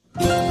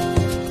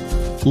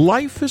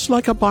Life is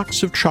like a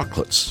box of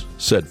chocolates,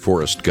 said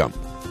Forrest Gump.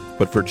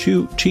 But for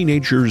two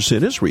teenagers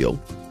in Israel,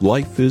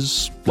 life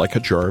is like a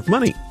jar of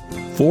money.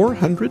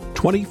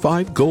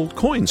 425 gold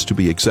coins, to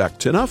be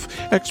exact, enough,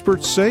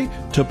 experts say,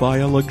 to buy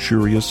a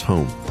luxurious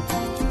home.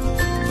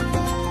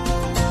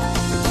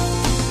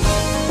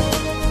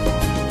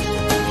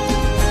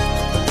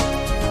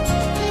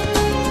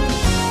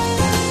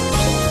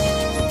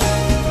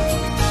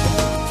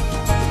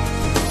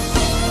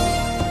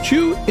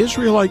 Two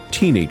Israelite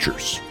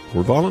teenagers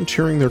were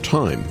volunteering their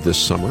time this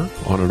summer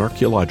on an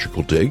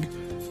archaeological dig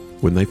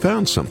when they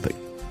found something.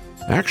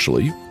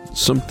 Actually,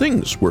 some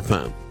things were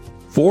found.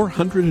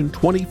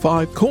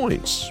 425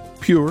 coins,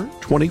 pure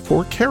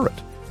 24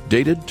 karat,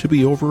 dated to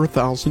be over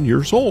 1,000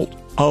 years old.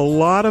 A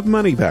lot of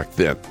money back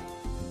then,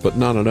 but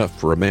not enough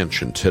for a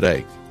mansion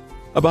today.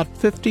 About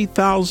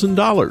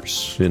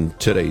 $50,000 in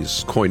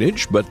today's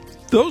coinage, but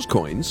those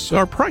coins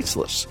are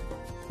priceless.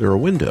 They're a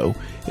window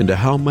into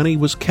how money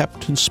was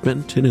kept and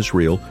spent in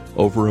Israel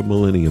over a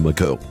millennium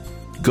ago.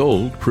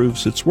 Gold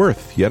proves its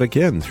worth yet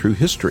again through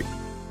history.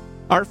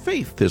 Our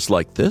faith is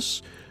like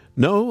this.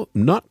 No,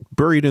 not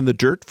buried in the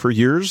dirt for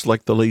years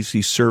like the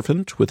lazy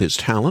servant with his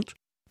talent.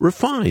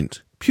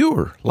 Refined,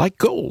 pure, like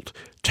gold,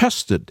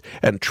 tested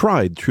and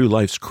tried through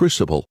life's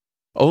crucible.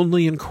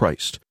 Only in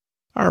Christ.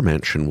 Our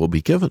mansion will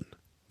be given,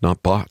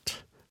 not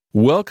bought.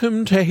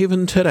 Welcome to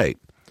Haven Today.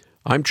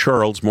 I'm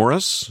Charles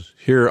Morris,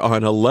 here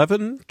on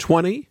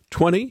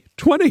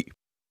 11/20/2020,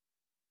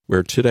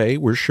 where today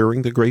we're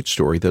sharing the great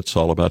story that's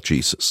all about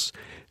Jesus,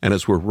 and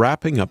as we're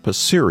wrapping up a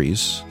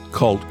series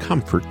called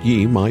Comfort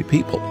Ye My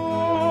People. Comfort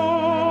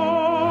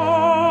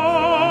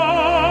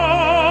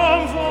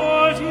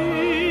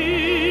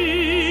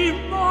ye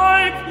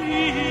my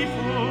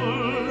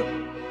people.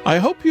 I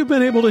hope you've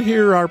been able to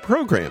hear our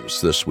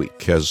programs this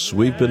week as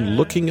we've been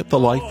looking at the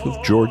life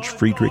of George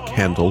Friedrich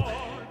Handel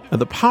and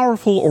the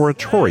powerful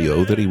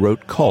oratorio that he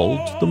wrote called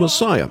The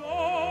Messiah.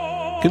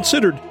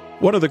 Considered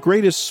one of the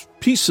greatest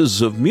pieces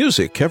of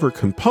music ever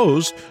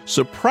composed,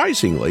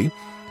 surprisingly,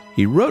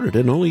 he wrote it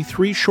in only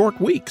 3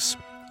 short weeks.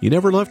 He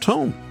never left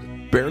home,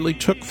 barely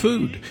took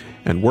food,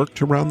 and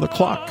worked around the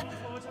clock.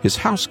 His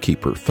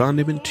housekeeper found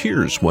him in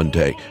tears one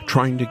day,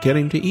 trying to get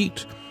him to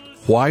eat.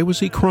 Why was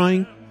he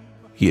crying?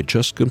 He had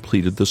just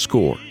completed the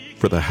score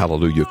for the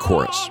Hallelujah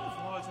Chorus.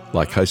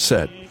 Like I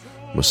said,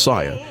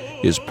 Messiah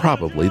is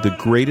probably the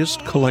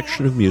greatest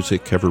collection of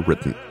music ever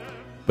written.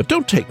 But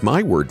don't take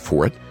my word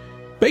for it.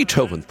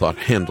 Beethoven thought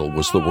Handel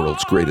was the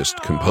world's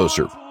greatest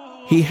composer.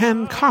 He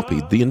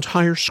hand-copied the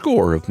entire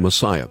score of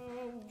Messiah.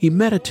 He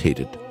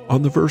meditated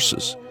on the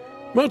verses.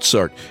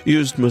 Mozart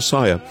used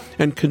Messiah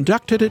and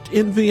conducted it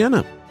in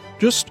Vienna.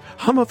 Just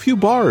hum a few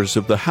bars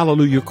of the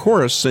Hallelujah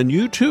Chorus and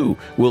you too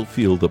will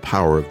feel the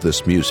power of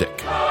this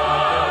music.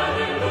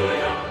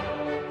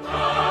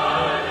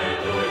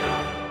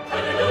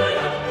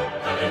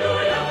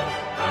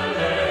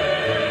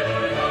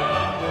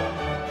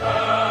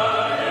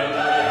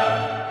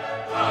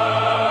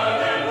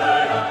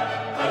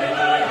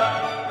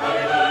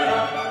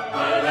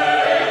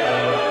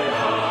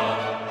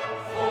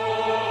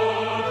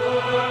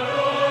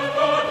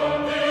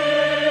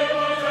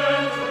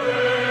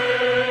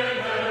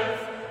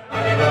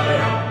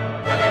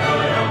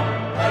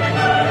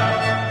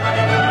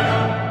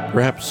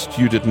 Perhaps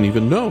you didn't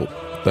even know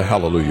the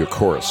Hallelujah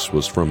Chorus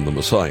was from the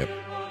Messiah.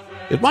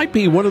 It might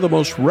be one of the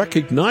most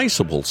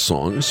recognizable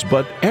songs,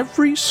 but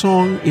every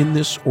song in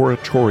this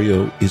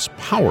oratorio is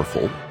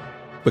powerful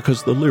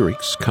because the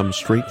lyrics come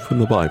straight from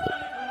the Bible.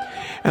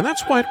 And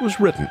that's why it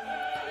was written,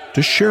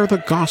 to share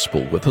the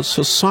gospel with a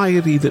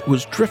society that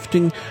was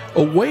drifting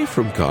away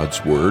from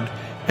God's word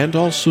and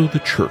also the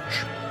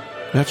church.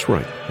 That's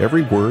right,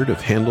 every word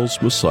of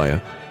Handel's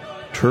Messiah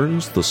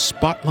turns the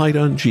spotlight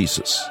on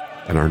Jesus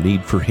and our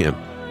need for him.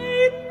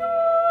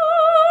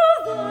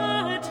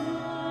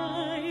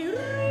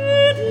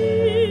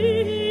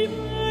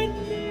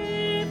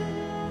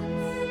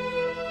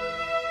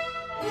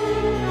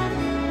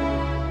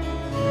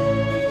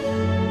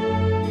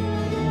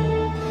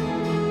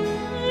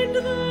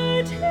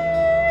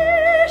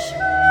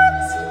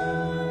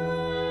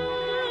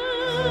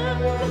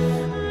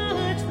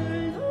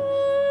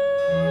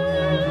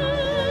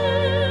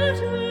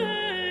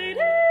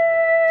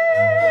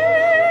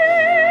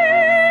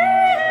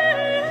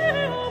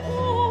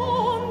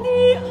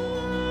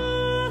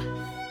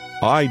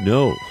 I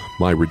know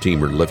my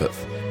Redeemer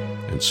liveth,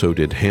 and so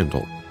did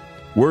Handel.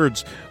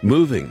 Words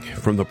moving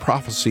from the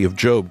prophecy of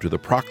Job to the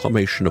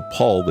proclamation of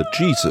Paul that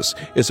Jesus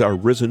is our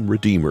risen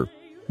Redeemer.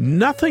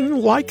 Nothing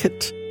like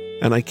it,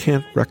 and I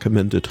can't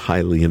recommend it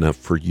highly enough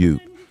for you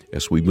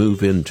as we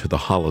move into the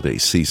holiday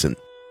season.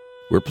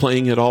 We're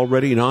playing it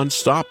already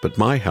nonstop at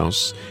my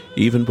house,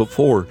 even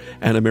before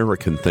an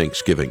American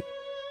Thanksgiving.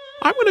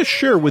 I'm going to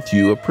share with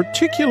you a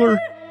particular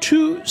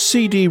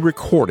 2-CD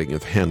recording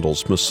of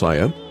Handel's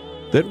Messiah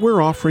that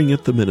we're offering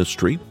at the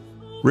ministry,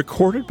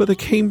 recorded by the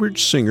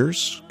Cambridge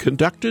Singers,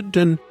 conducted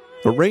and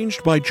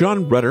arranged by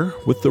John Rutter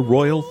with the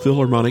Royal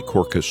Philharmonic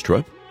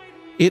Orchestra.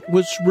 It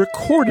was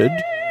recorded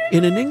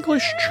in an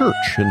English church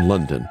in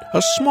London,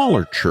 a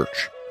smaller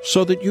church,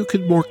 so that you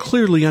could more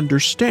clearly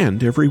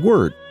understand every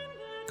word.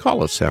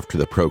 Call us after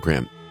the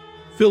program.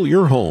 Fill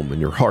your home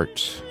and your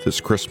heart this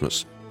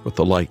Christmas with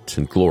the light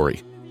and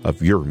glory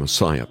of your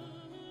Messiah.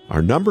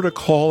 Our number to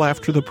call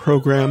after the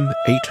program,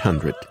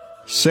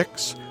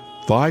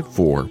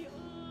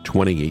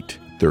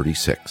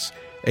 800-654-2836,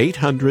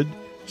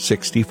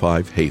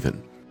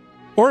 800-65-HAVEN.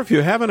 Or if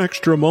you have an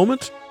extra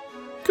moment,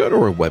 go to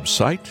our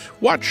website,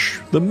 watch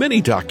the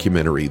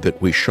mini-documentary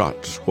that we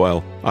shot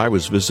while I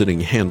was visiting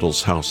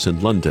Handel's house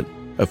in London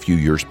a few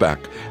years back.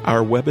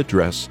 Our web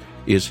address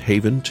is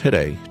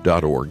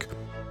haventoday.org,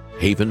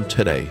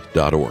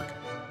 haventoday.org.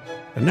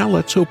 And now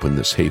let's open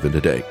this Haven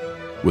Today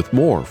with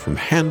more from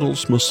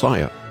Handel's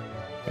Messiah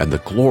and the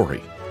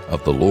glory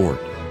of the Lord.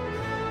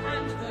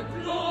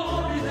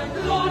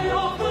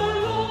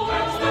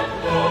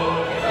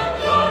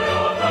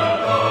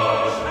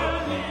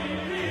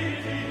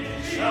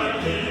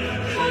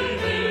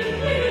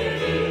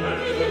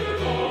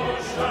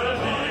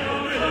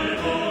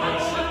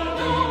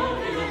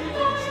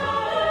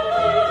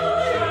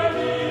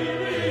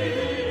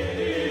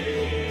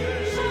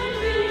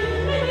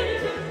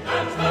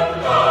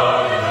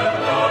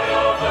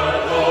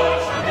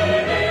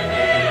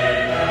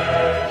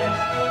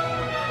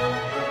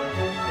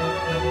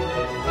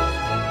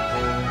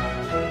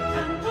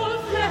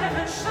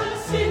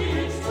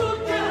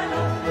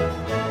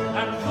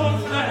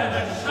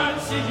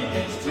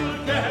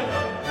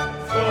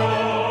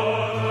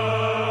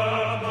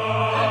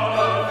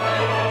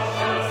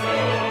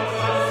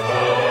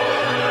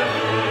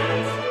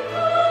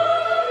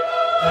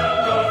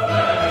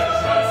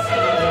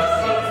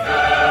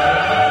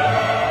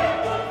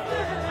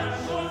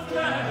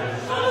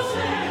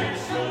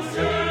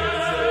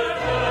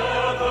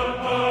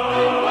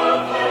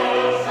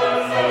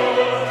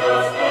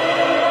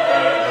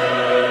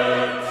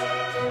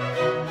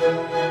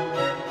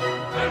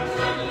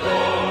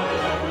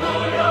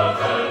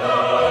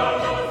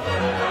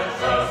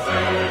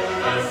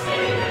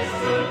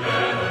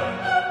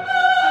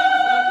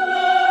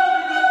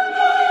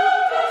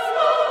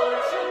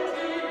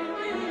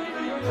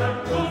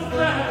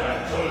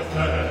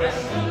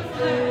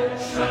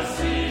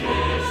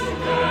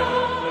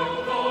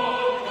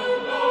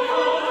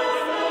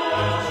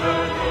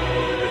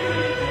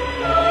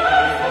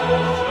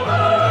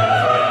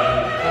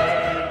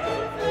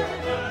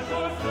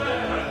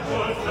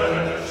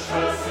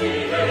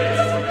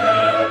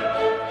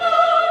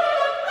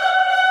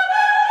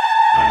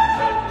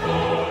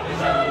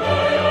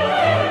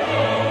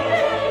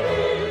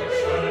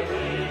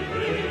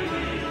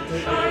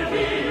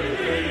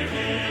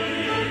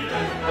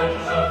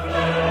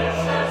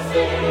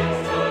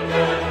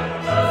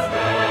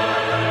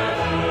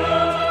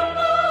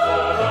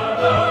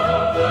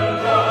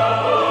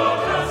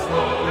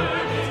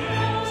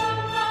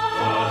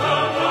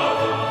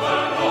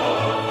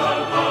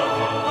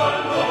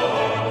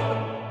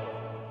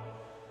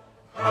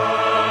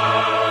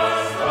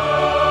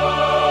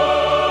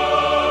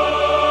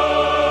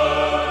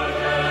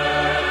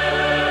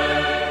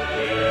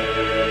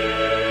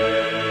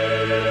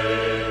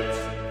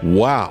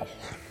 Wow!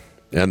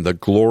 And the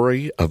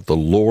glory of the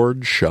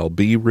Lord shall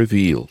be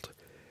revealed,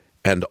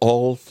 and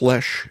all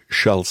flesh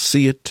shall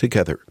see it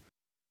together,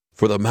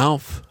 for the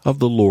mouth of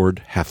the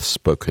Lord hath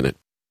spoken it.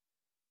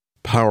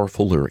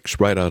 Powerful lyrics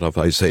right out of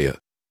Isaiah.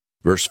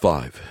 Verse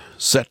 5,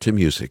 set to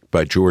music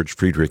by George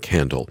Friedrich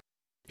Handel,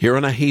 here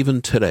on A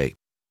Haven Today,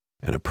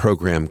 and a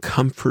program,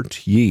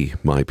 Comfort Ye,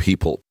 My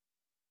People.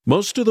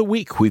 Most of the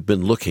week we've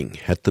been looking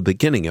at the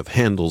beginning of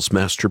Handel's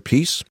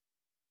masterpiece.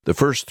 The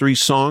first 3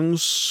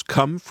 songs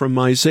come from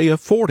Isaiah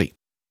 40.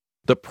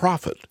 The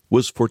prophet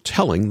was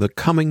foretelling the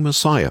coming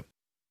Messiah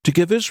to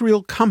give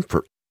Israel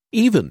comfort,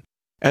 even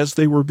as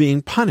they were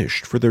being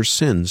punished for their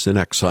sins in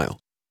exile.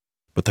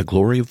 But the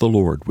glory of the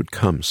Lord would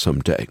come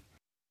someday,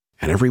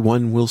 and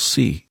everyone will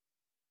see.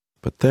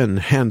 But then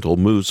Handel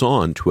moves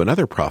on to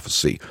another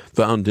prophecy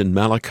found in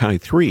Malachi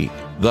 3,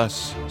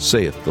 thus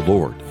saith the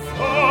Lord.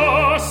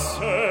 Thus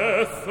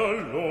saith the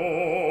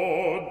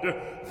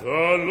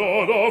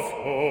Lord of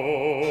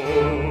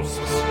hosts,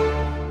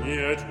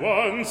 yet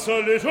once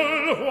a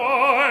little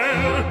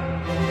while,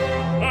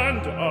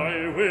 and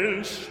I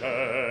will shake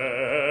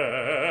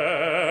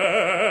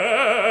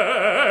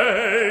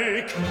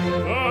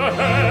the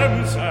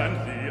heavens and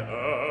the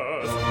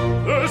earth,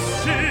 the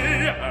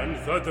sea and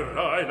the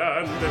dry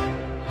land,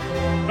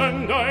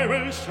 and I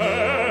will shake,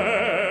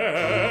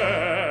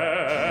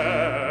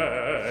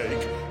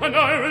 and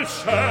I will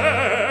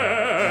shake.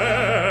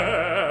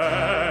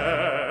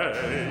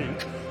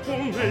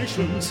 All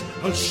nations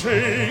I'll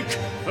shake,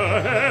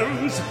 the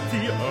heavens,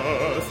 the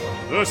earth,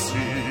 the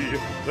sea,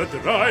 the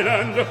dry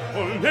land,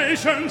 all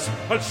nations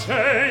I'll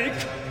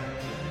shake,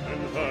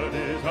 and the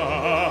desire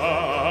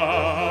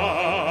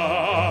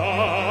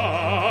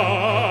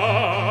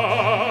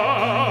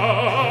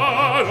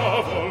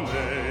of all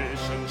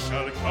nations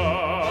shall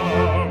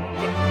come.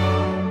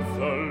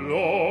 The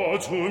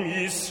Lord whom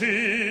ye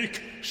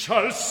seek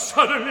shall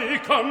suddenly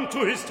come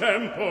to his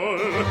temple.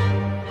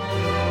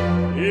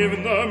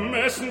 even the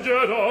messenger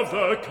of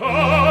the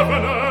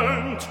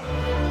covenant,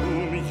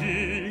 whom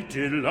ye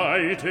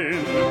delight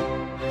in.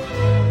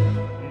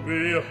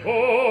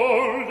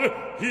 Behold,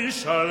 he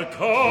shall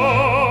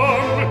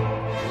come,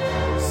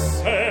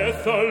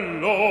 saith the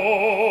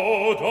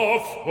Lord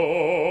of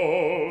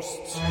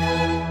hosts.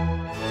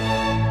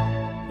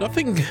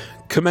 Nothing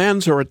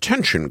commands our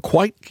attention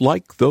quite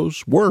like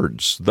those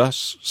words,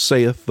 "Thus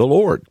saith the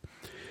Lord."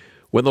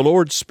 When the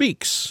Lord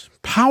speaks,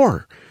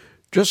 power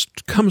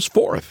just comes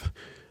forth.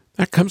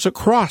 That comes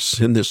across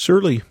in this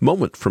early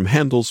moment from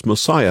Handel's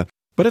Messiah.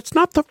 But it's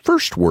not the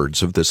first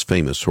words of this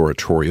famous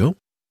oratorio.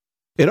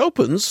 It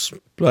opens,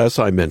 as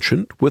I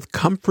mentioned, with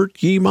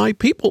 "Comfort ye my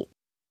people,"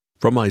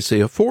 from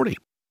Isaiah 40.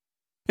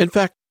 In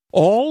fact,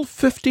 all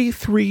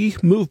 53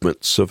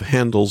 movements of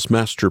Handel's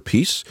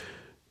masterpiece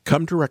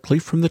come directly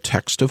from the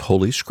text of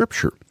Holy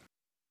Scripture,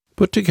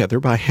 put together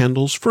by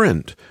Handel's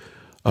friend,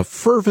 a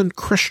fervent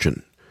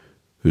Christian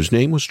whose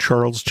name was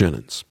Charles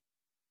Jennens.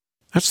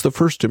 That's the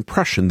first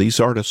impression these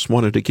artists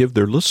wanted to give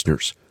their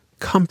listeners: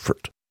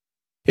 comfort.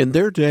 In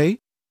their day,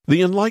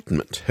 the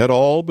Enlightenment had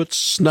all but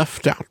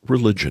snuffed out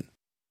religion.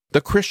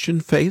 The Christian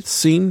faith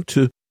seemed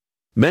to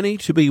many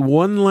to be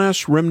one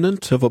last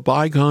remnant of a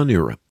bygone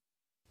era.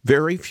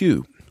 Very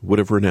few would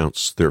have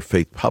renounced their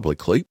faith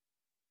publicly.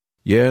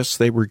 Yes,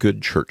 they were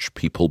good church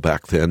people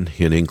back then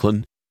in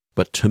England,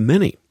 but to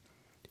many,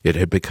 it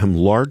had become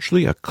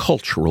largely a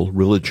cultural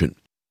religion.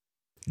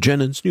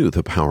 Jennens knew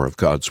the power of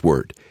God's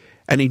Word,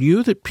 and he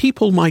knew that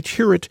people might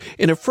hear it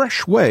in a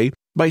fresh way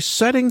by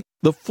setting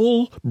the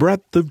full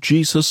breadth of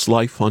Jesus'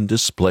 life on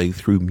display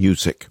through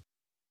music.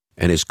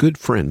 And his good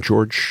friend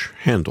George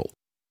Handel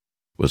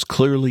was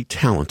clearly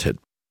talented,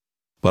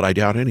 but I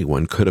doubt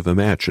anyone could have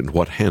imagined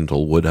what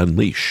Handel would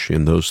unleash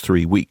in those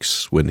 3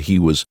 weeks when he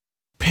was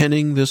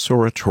penning this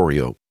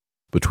oratorio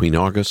between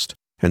August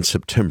and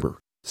September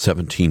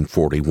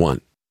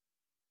 1741.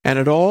 And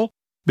it all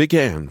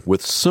began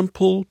with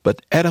simple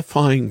but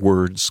edifying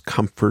words,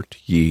 "Comfort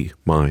ye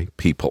my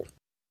people."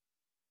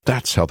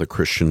 That's how the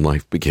Christian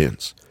life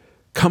begins,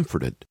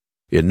 comforted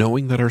in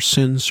knowing that our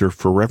sins are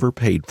forever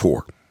paid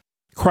for.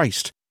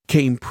 Christ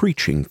came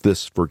preaching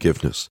this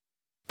forgiveness.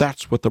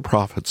 That's what the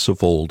prophets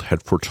of old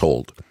had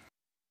foretold.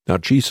 Now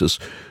Jesus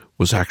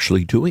was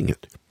actually doing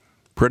it,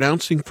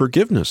 pronouncing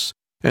forgiveness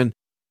and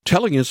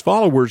telling his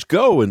followers,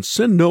 "Go and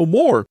sin no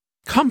more."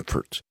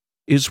 Comfort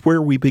is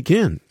where we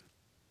begin.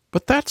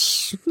 But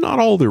that's not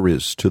all there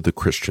is to the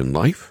Christian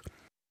life.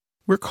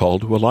 We're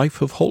called to a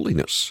life of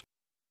holiness.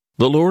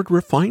 The Lord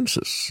refines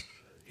us.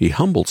 He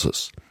humbles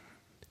us.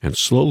 And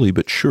slowly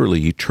but surely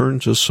he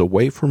turns us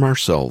away from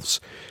ourselves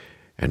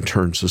and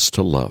turns us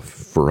to love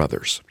for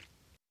others.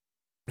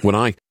 When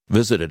I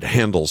visited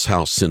Handel's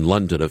house in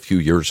London a few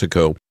years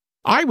ago,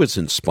 I was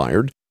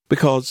inspired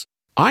because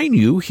I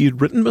knew he had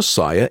written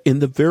Messiah in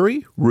the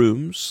very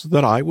rooms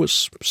that I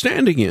was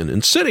standing in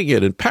and sitting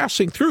in and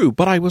passing through,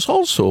 but I was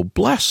also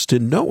blessed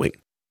in knowing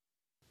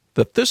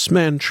that this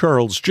man,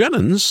 Charles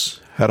Jennens,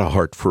 had a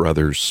heart for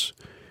others.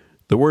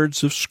 The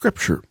words of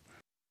Scripture,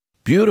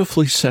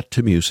 beautifully set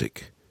to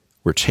music,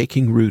 were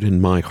taking root in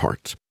my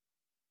heart.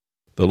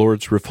 The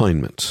Lord's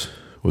refinement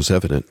was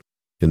evident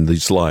in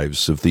these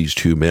lives of these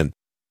two men.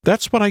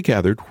 That's what I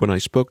gathered when I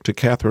spoke to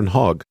Catherine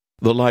Hogg,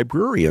 the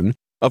librarian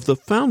of the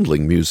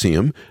Foundling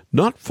Museum,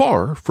 not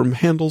far from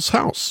Handel's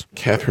house.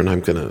 Catherine,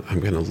 I'm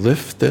gonna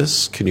lift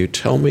this. Can you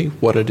tell me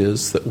what it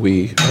is that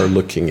we are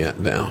looking at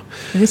now?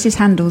 This is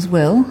Handel's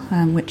will,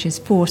 which is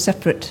 4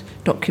 separate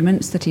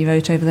documents that he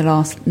wrote over the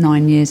last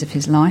 9 years of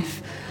his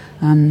life.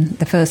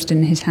 The first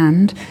in his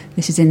hand.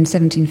 This is in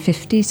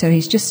 1750, so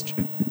he's just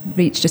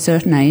reached a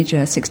certain age,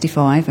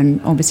 65,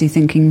 and obviously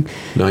thinking...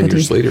 9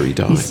 years later he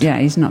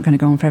died. He's not going to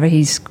go on forever.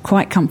 He's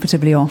quite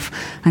comfortably off,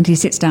 and he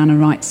sits down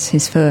and writes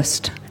his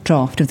first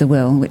draft of the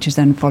will, which is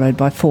then followed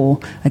by 4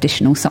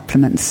 additional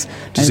supplements.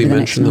 Does he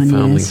mention the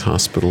Foundling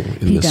Hospital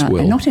in this will?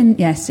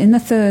 In the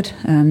third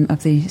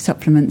of the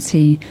supplements,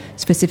 he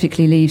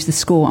specifically leaves the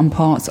score and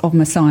parts of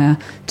Messiah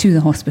to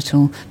the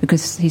hospital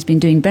because he's been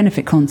doing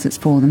benefit concerts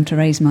for them to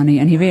raise money,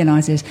 and he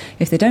realises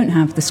if they don't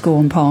have the score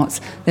and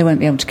parts, they won't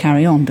be able to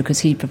carry on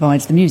because he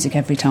provides the music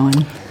every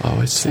time.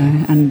 Oh, I see.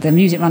 And the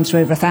music runs through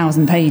over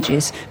 1,000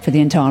 pages for the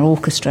entire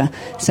orchestra,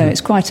 so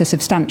it's quite a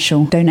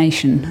substantial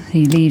donation.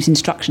 He leaves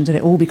instructions that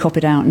it all be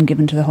copied out and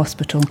given to the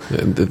hospital.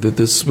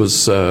 This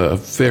was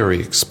very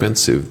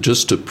expensive.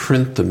 Just to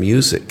print the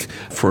music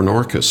for an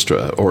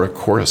orchestra or a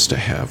chorus to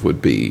have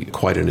would be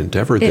quite an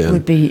endeavour then.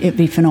 It'd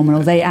be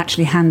phenomenal. They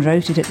actually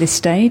hand-wrote it at this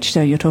stage,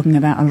 so you're talking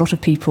about a lot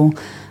of people.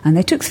 And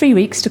they took 3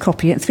 weeks to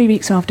copy it. 3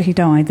 weeks after he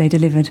died, they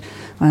delivered,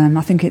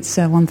 I think it's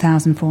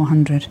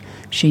 1,400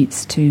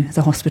 sheets to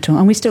the hospital.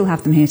 And we still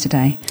have them here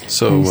today.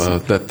 So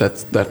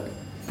that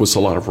was a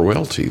lot of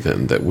royalty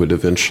then that would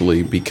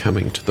eventually be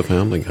coming to the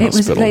Foundling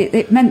Hospital.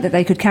 It meant that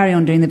they could carry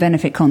on doing the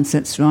benefit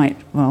concerts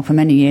for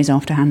many years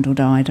after Handel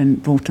died,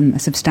 and brought them a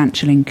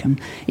substantial income.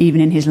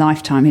 Even in his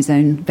lifetime, his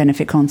own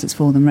benefit concerts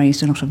for them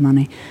raised a lot of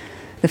money.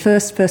 The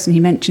first person he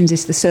mentions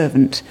is the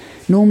servant.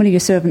 Normally your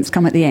servants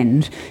come at the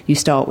end. You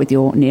start with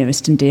your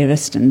nearest and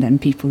dearest, and then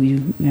people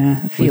you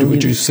feel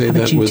Would you say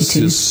that was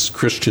his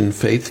Christian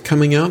faith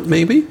coming out,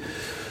 maybe?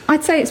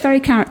 I'd say it's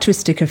very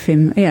characteristic of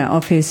him,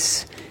 of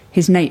his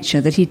nature,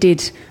 that he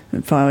did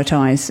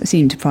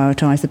seem to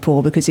prioritise the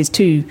poor, because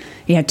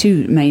he had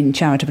two main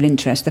charitable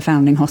interests: the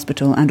Foundling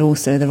Hospital and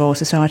also the Royal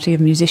Society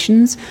of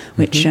Musicians,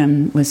 which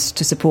was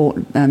to support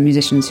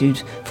musicians who'd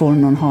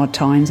fallen on hard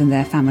times and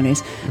their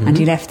families. And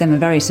he left them a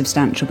very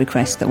substantial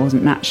bequest that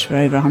wasn't matched for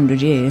over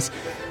 100 years.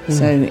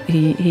 So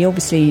he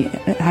obviously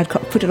had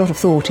put a lot of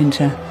thought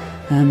into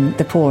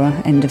the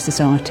poorer end of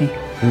society.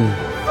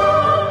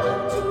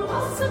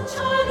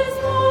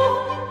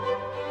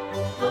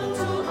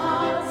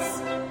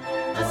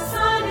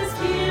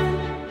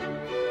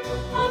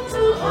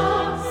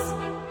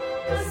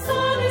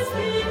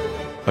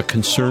 A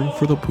concern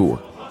for the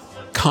poor,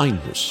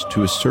 kindness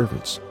to his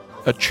servants,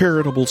 a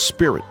charitable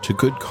spirit to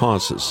good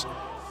causes.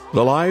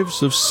 The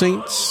lives of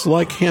saints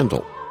like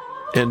Handel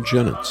and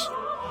Jennens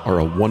are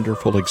a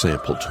wonderful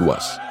example to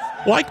us.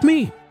 Like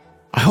me,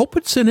 I hope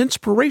it's an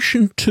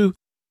inspiration to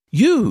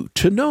you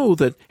to know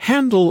that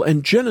Handel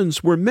and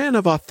Jennens were men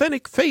of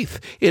authentic faith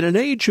in an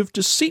age of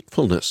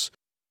deceitfulness.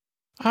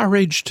 Our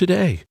age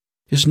today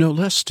is no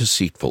less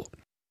deceitful.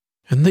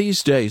 And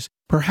these days,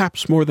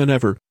 perhaps more than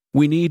ever,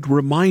 we need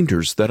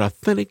reminders that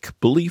authentic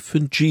belief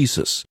in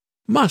Jesus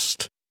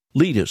must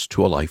lead us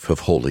to a life of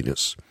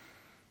holiness.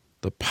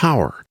 The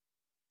power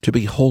to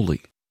be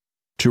holy,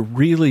 to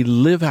really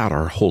live out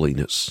our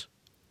holiness,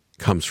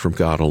 comes from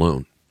God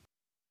alone.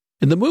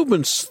 In the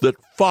movements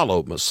that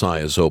follow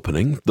Messiah's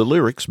opening, the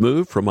lyrics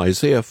move from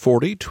Isaiah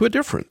 40 to a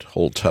different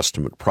Old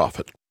Testament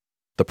prophet,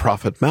 the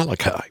prophet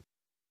Malachi.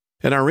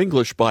 In our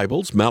English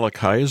Bibles,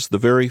 Malachi is the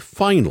very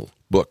final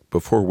book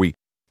before we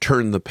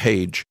turn the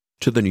page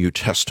to the New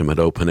Testament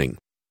opening.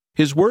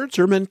 His words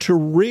are meant to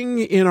ring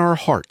in our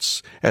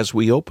hearts as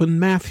we open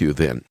Matthew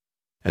then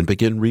and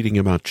begin reading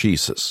about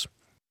Jesus.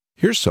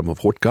 Here's some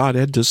of what God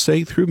had to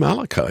say through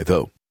Malachi,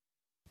 though.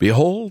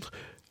 Behold,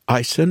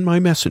 I send my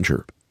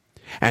messenger,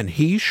 and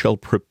he shall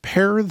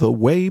prepare the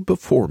way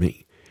before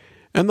me.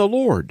 And the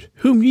Lord,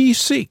 whom ye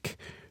seek,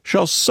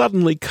 shall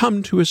suddenly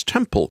come to his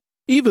temple,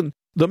 even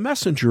the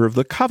messenger of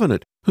the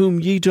covenant,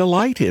 whom ye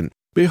delight in.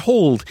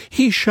 Behold,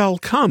 he shall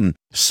come,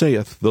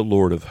 saith the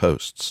Lord of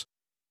hosts.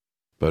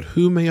 But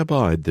who may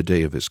abide the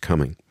day of his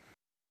coming?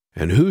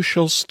 And who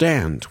shall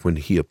stand when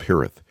he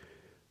appeareth?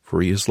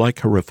 For he is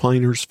like a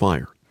refiner's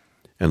fire,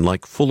 and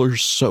like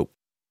fuller's soap.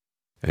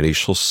 And he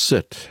shall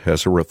sit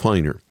as a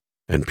refiner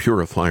and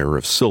purifier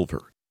of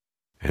silver.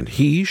 And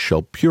he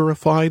shall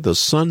purify the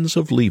sons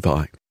of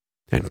Levi,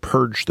 and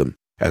purge them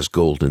as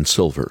gold and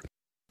silver,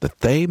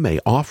 that they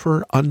may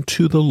offer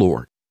unto the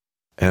Lord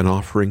an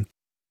offering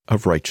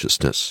of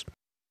righteousness.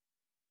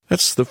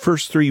 That's the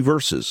first three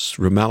verses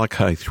from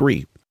Malachi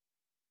 3.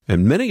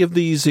 And many of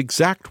these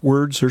exact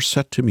words are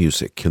set to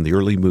music in the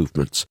early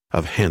movements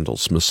of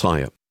Handel's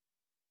Messiah.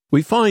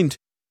 We find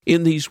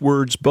in these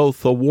words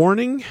both a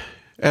warning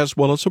as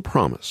well as a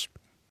promise.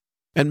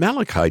 And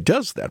Malachi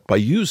does that by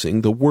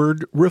using the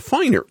word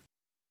refiner.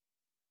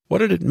 What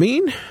did it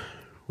mean?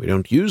 We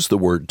don't use the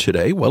word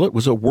today. Well, it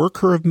was a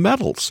worker of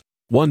metals,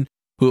 one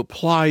who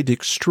applied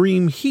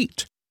extreme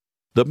heat.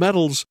 The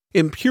metal's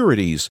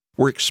impurities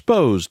were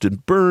exposed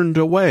and burned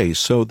away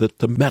so that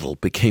the metal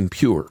became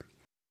pure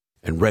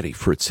and ready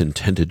for its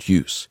intended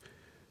use.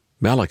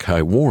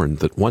 Malachi warned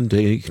that one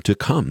day to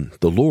come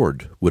the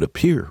Lord would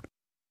appear.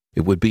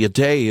 It would be a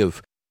day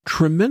of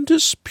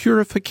tremendous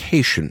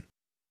purification,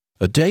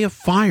 a day of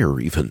fire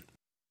even,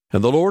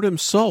 and the Lord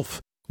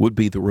himself would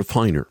be the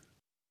refiner.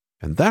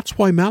 And that's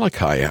why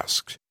Malachi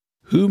asked,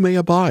 who may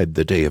abide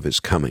the day of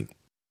his coming?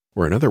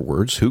 Or in other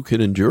words, who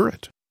can endure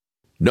it?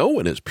 No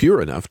one is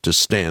pure enough to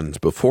stand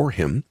before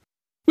him.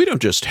 We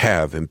don't just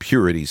have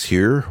impurities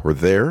here or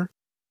there.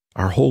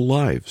 Our whole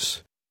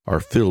lives are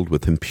filled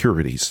with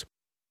impurities.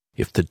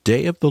 If the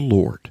day of the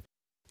Lord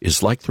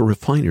is like the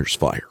refiner's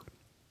fire,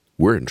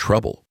 we're in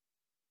trouble.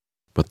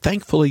 But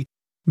thankfully,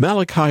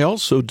 Malachi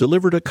also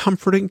delivered a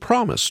comforting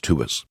promise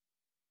to us.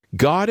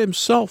 God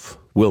himself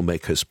will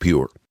make us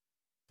pure.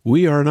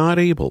 We are not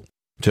able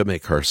to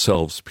make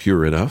ourselves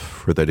pure enough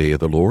for the day of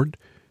the Lord,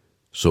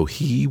 so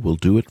he will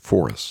do it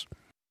for us.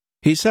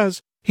 He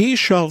says, he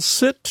shall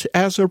sit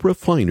as a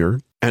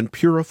refiner and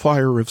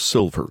purifier of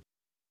silver,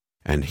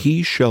 and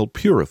he shall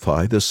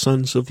purify the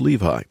sons of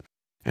Levi,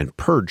 and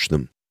purge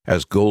them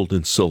as gold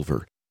and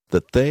silver,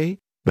 that they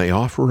may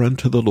offer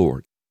unto the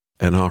Lord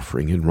an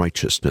offering in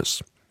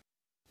righteousness.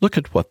 Look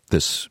at what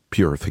this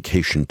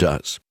purification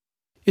does.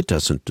 It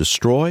doesn't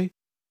destroy,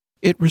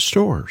 it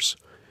restores.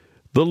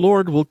 The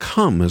Lord will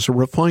come as a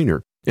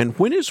refiner, and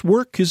when his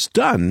work is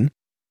done,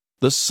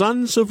 the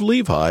sons of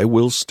Levi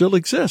will still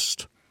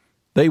exist.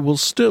 They will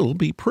still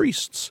be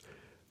priests,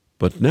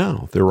 but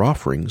now their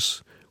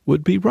offerings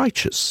would be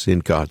righteous in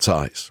God's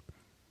eyes.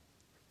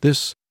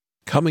 This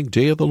coming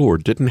day of the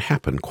Lord didn't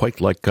happen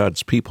quite like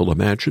God's people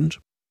imagined.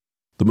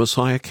 The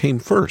Messiah came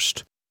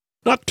first,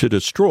 not to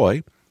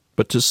destroy,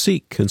 but to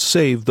seek and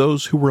save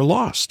those who were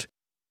lost.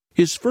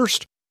 His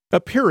first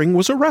appearing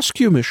was a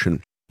rescue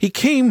mission. He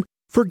came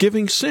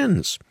forgiving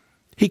sins.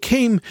 He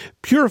came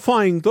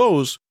purifying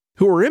those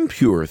who were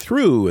impure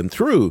through and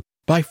through.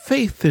 By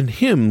faith in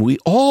him, we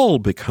all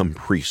become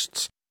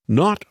priests,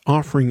 not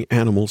offering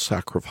animal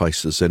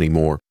sacrifices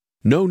anymore.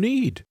 No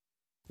need.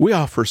 We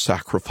offer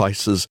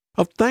sacrifices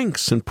of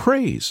thanks and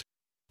praise.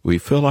 We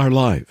fill our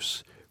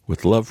lives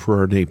with love for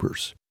our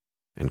neighbors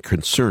and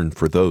concern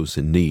for those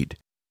in need.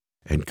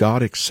 And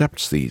God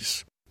accepts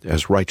these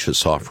as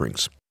righteous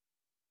offerings.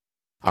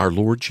 Our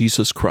Lord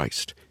Jesus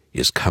Christ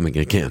is coming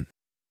again.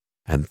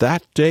 And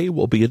that day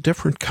will be a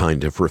different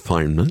kind of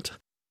refinement.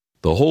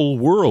 The whole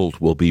world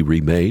will be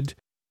remade.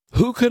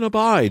 Who can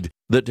abide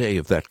the day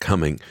of that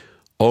coming?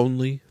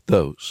 Only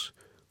those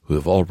who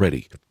have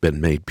already been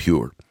made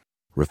pure,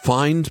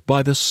 refined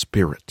by the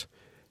Spirit,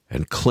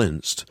 and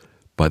cleansed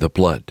by the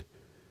blood.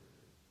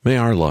 May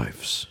our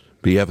lives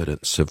be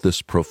evidence of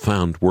this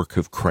profound work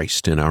of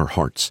Christ in our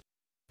hearts,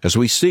 as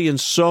we see in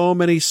so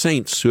many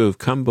saints who have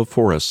come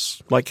before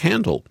us, like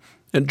Handel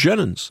and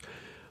Jennens.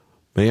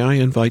 May I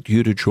invite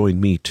you to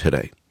join me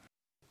today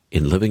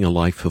in living a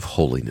life of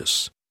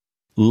holiness,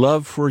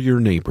 love for your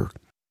neighbor,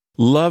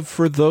 love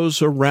for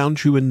those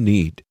around you in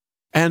need,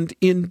 and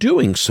in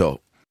doing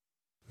so,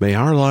 may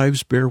our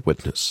lives bear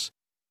witness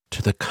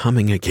to the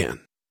coming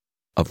again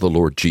of the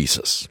Lord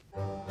Jesus.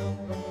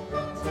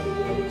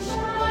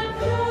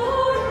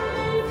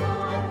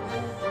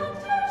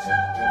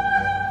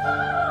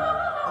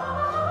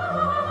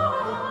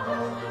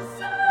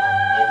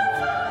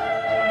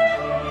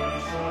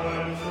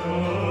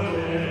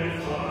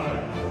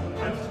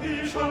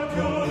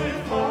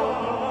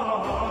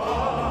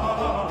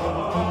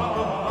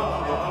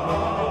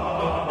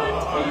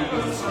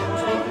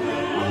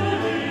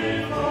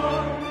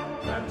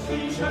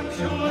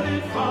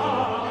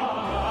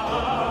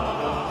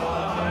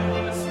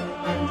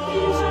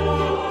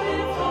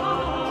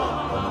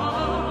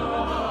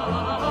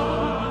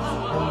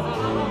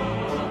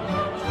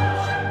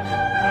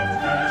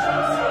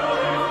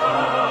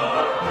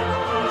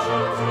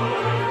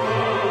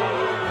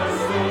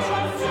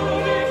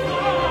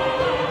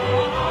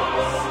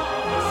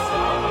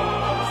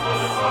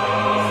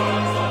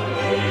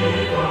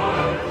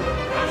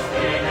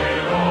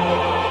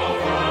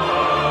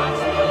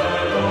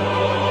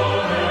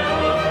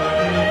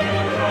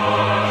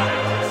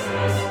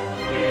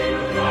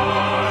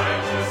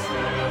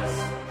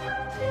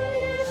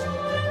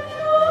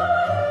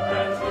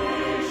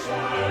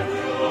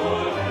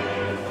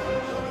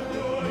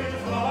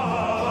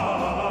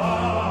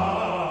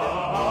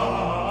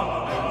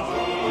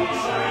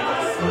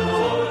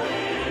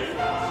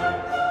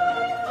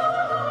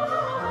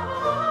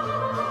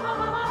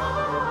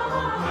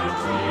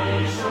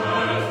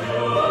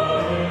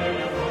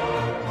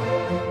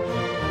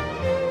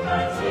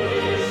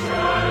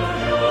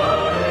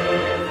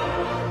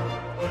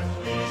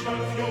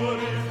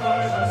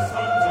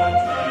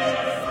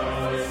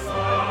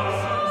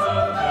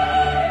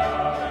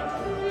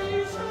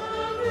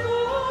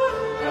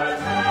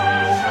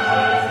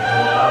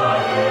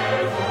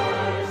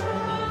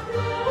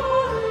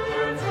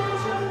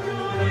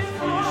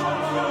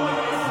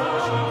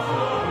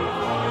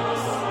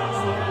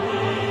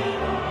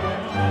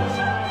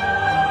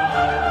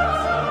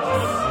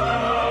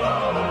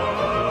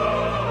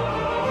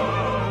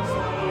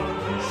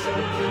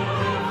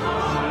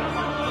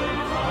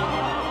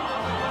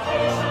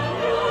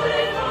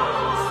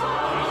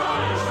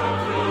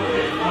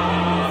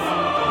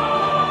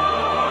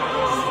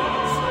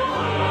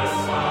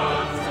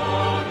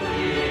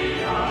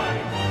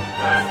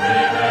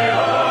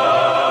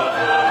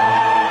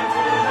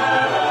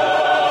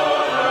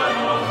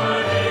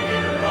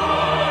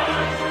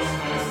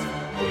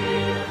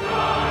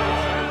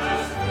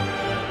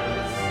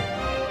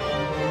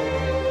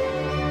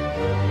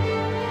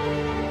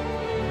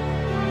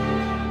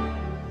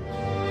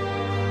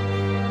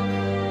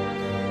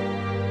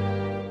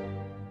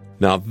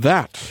 Now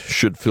that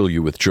should fill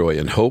you with joy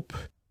and hope.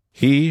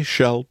 He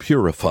shall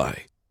purify,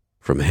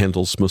 from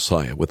Handel's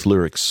Messiah, with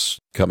lyrics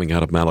coming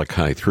out of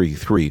Malachi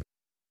 3:3.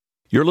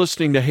 You're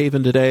listening to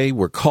Haven today.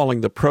 We're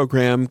calling the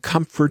program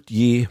Comfort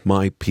Ye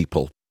My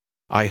People.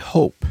 I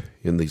hope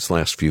in these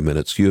last few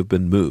minutes you have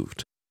been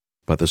moved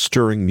by the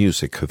stirring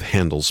music of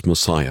Handel's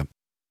Messiah.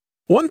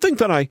 One thing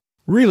that I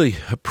really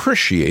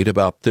appreciate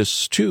about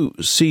this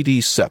 2-CD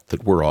set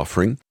that we're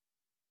offering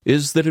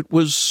is that it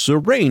was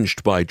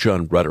arranged by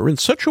John Rutter in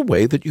such a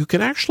way that you can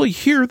actually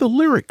hear the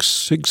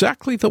lyrics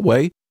exactly the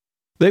way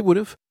they would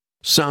have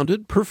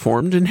sounded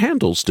performed in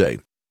Handel's day.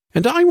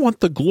 And I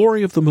want the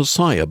glory of the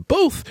Messiah,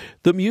 both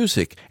the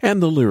music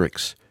and the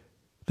lyrics,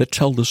 that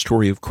tell the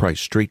story of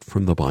Christ straight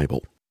from the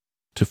Bible,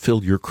 to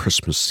fill your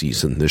Christmas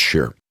season this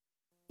year.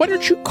 Why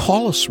don't you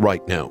call us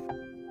right now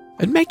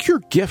and make your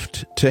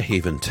gift to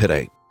Haven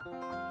today?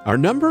 Our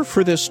number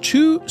for this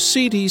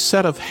 2-CD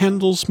set of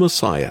Handel's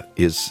Messiah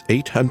is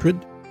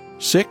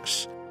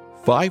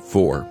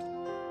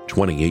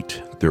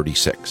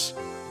 800-654-2836.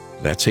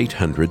 That's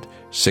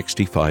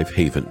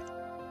 800-65-HAVEN.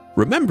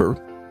 Remember,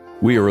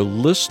 We are a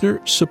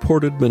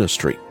listener-supported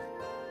ministry,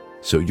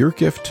 so your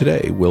gift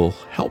today will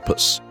help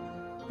us.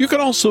 You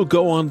can also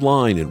go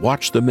online and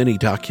watch the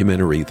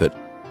mini-documentary that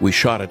we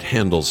shot at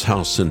Handel's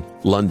house in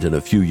London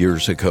a few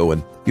years ago,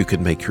 and you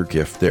can make your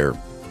gift there.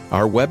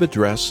 Our web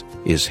address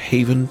is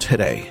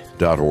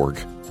haventoday.org,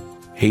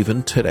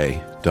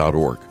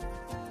 haventoday.org.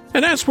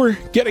 And as we're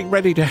getting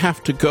ready to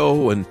have to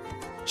go and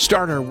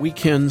start our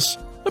weekends,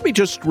 let me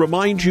just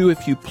remind you,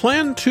 if you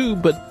planned to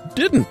but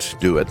didn't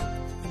do it,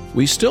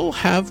 we still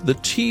have the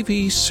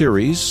TV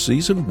series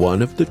Season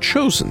 1 of The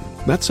Chosen.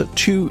 That's a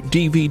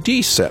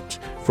 2-DVD set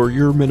for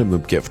your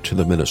minimum gift to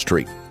the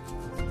ministry.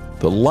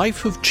 The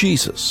life of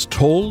Jesus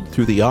told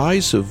through the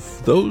eyes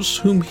of those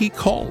whom he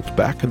called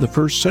back in the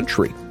first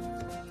century.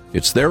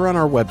 It's there on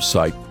our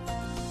website.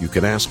 You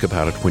can ask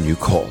about it when you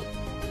call.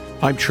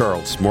 I'm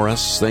Charles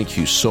Morris. Thank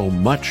you so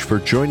much for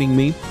joining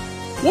me.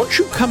 Won't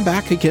you come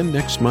back again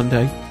next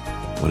Monday,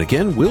 when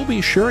again we'll be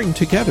sharing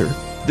together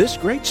this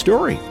great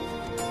story,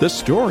 the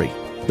story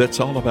that's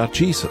all about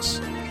Jesus,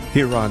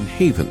 here on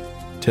Haven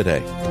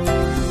Today.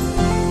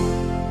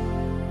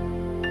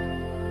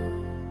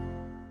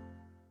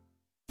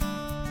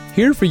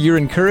 Here for your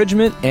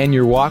encouragement and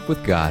your walk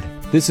with God.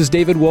 This is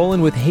David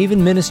Wolin with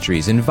Haven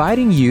Ministries,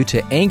 inviting you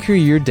to anchor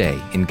your day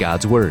in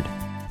God's Word.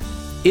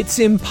 It's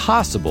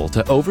impossible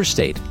to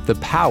overstate the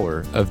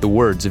power of the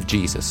words of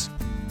Jesus.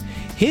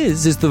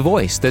 His is the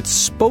voice that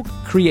spoke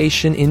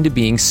creation into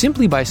being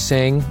simply by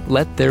saying,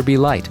 "Let there be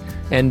light."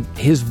 And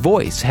his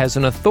voice has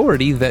an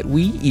authority that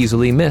we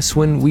easily miss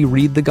when we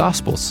read the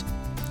Gospels.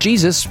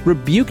 Jesus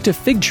rebuked a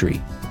fig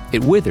tree.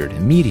 It withered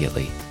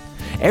immediately.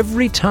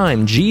 Every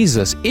time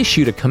Jesus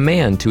issued a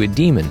command to a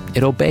demon,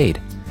 it obeyed.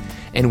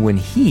 And when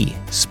he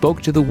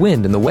spoke to the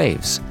wind and the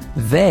waves,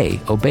 they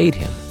obeyed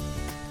him.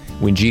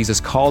 When Jesus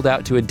called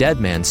out to a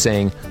dead man,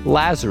 saying,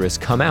 "Lazarus,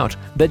 come out,"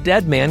 the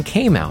dead man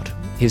came out,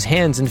 his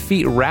hands and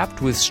feet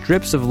wrapped with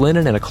strips of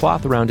linen and a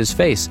cloth around his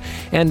face.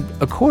 And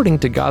according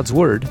to God's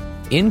Word,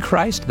 in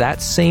Christ,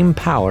 that same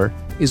power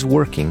is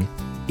working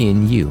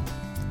in you.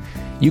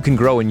 You can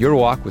grow in your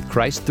walk with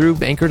Christ through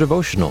Anchor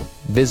Devotional.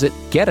 Visit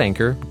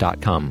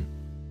getanchor.com.